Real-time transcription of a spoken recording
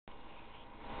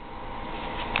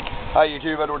Hi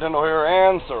YouTube, Edward Tyndall here,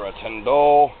 and Sarah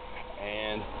Tyndall,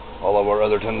 and all of our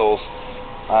other Tyndalls.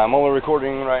 I'm only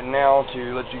recording right now to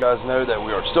let you guys know that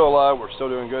we are still alive, we're still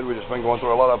doing good. We've just been going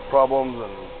through a lot of problems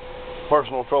and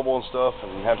personal trouble and stuff,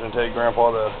 and having to take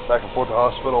Grandpa back and forth to the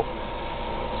hospital.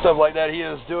 Stuff like that. He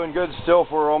is doing good still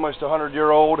for almost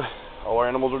 100-year-old. All our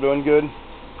animals are doing good.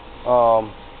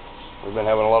 We've been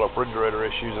having a lot of refrigerator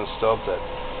issues and stuff that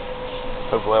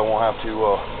hopefully I won't have to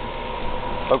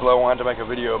make a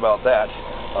video about that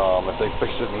if they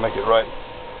fix it and make it right.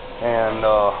 And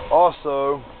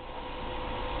also,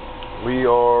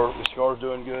 the Scar's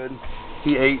doing good.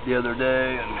 He ate the other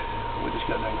day, and we just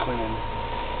got done cleaning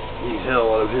the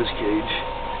hell out of his cage.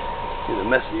 He's a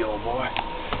messy old boy.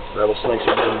 Rattlesnakes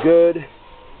are doing good.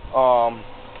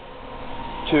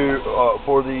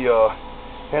 For the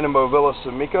Hanemobila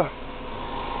samica,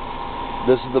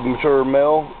 this is the mature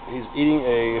male. He's eating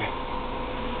a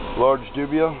large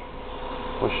dubia.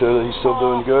 We'll show that he's still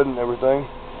doing good and everything.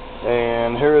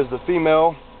 And here is the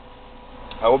female.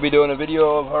 I will be doing a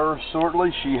video of her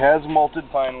shortly. She has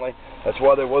molted finally. That's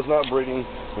why there was not breeding.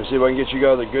 Let me see if I can get you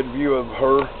guys a good view of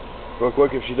her real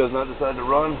quick if she does not decide to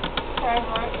run.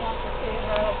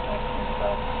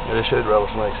 Yeah, they showed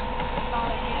rattlesnakes.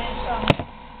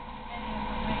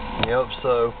 Yep,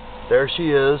 so there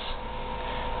she is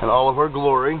in all of her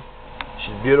glory.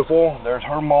 She's beautiful. There's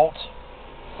her molt.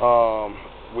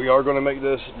 We are going to make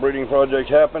this breeding project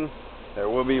happen. There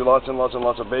will be lots and lots and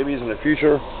lots of babies in the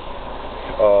future.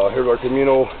 Here's our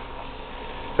communal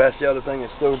fasciata thing.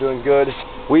 It's still doing good.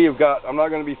 I'm not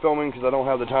going to be filming because I don't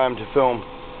have the time to film.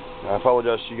 I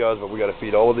apologize to you guys, but we got to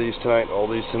feed all of these tonight, all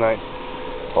these tonight,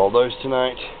 all those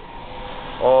tonight,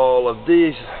 all of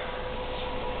these,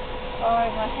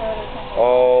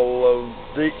 all of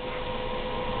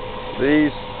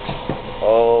these,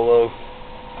 all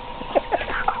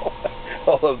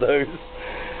of those,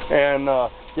 and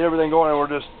get everything going. And we're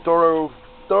just thorough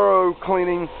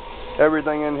cleaning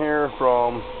everything in here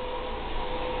from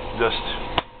just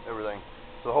everything.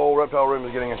 The whole reptile room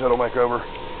is getting a total makeover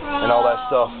and all that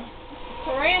stuff.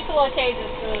 Tarantula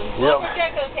cages, the leopard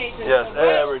gecko cages, yes, the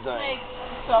everything. Snakes,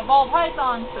 the ball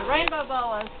pythons, the rainbow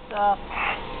boas, the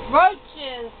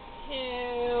roaches,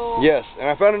 yes, and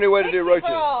I found a new way to do roaches.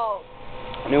 Pearls.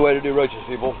 A new way to do roaches,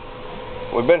 people.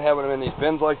 We've been having them in these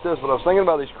bins like this, but I was thinking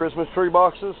about these Christmas tree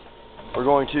boxes. We're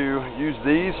going to use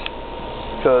these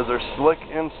because they're slick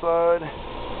inside.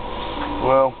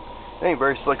 Well, they ain't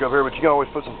very slick up here, but you can always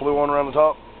put some glue on around the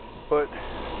top. Put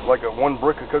like one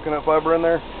brick of coconut fiber in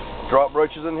there. Drop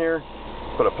roaches in here.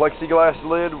 Put a plexiglass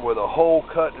lid with a hole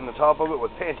cut in the top of it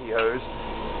with pantyhose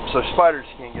so spiders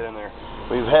can't get in there.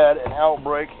 We've had an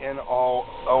outbreak in all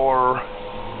our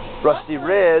rusty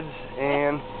reds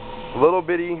and little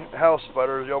bitty house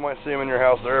spiders. Y'all might see them in your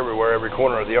house. They're everywhere, every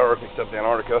corner of the ark except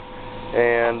Antarctica.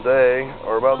 And they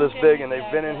are about this big, and they've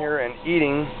been in here and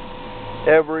eating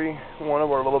every one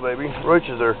of our little baby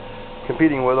roaches. They're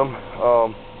competing with them.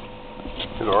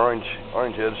 These are orange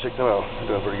heads. Check them out.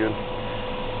 They're doing pretty good.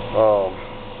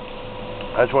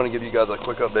 I just want to give you guys a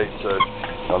quick update so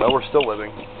y'all know we're still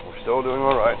living. We're still doing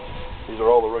all right. These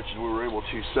are all the roaches we were able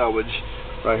to salvage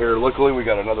right here locally. We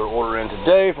got another order in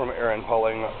today from Aaron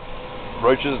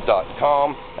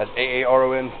PaulingRoaches.com. That's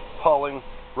AARON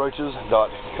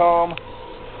PaulingRoaches.com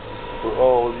for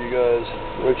all of you guys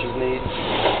roaches needs.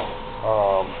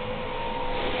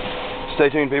 Stay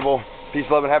tuned, people. Peace,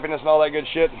 love, and happiness, and all that good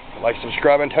shit. Like,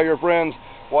 subscribe, and tell your friends.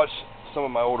 Watch some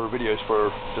of my older videos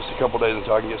for just a couple days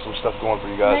until I can get some stuff going for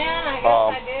you guys. Man, I guess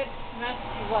I did mess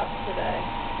you up today.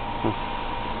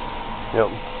 Yep.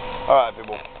 Alright,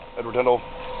 people. Edward Tyndall,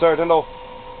 Sarah Tyndall,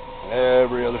 and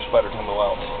every other spider Tyndall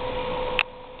out.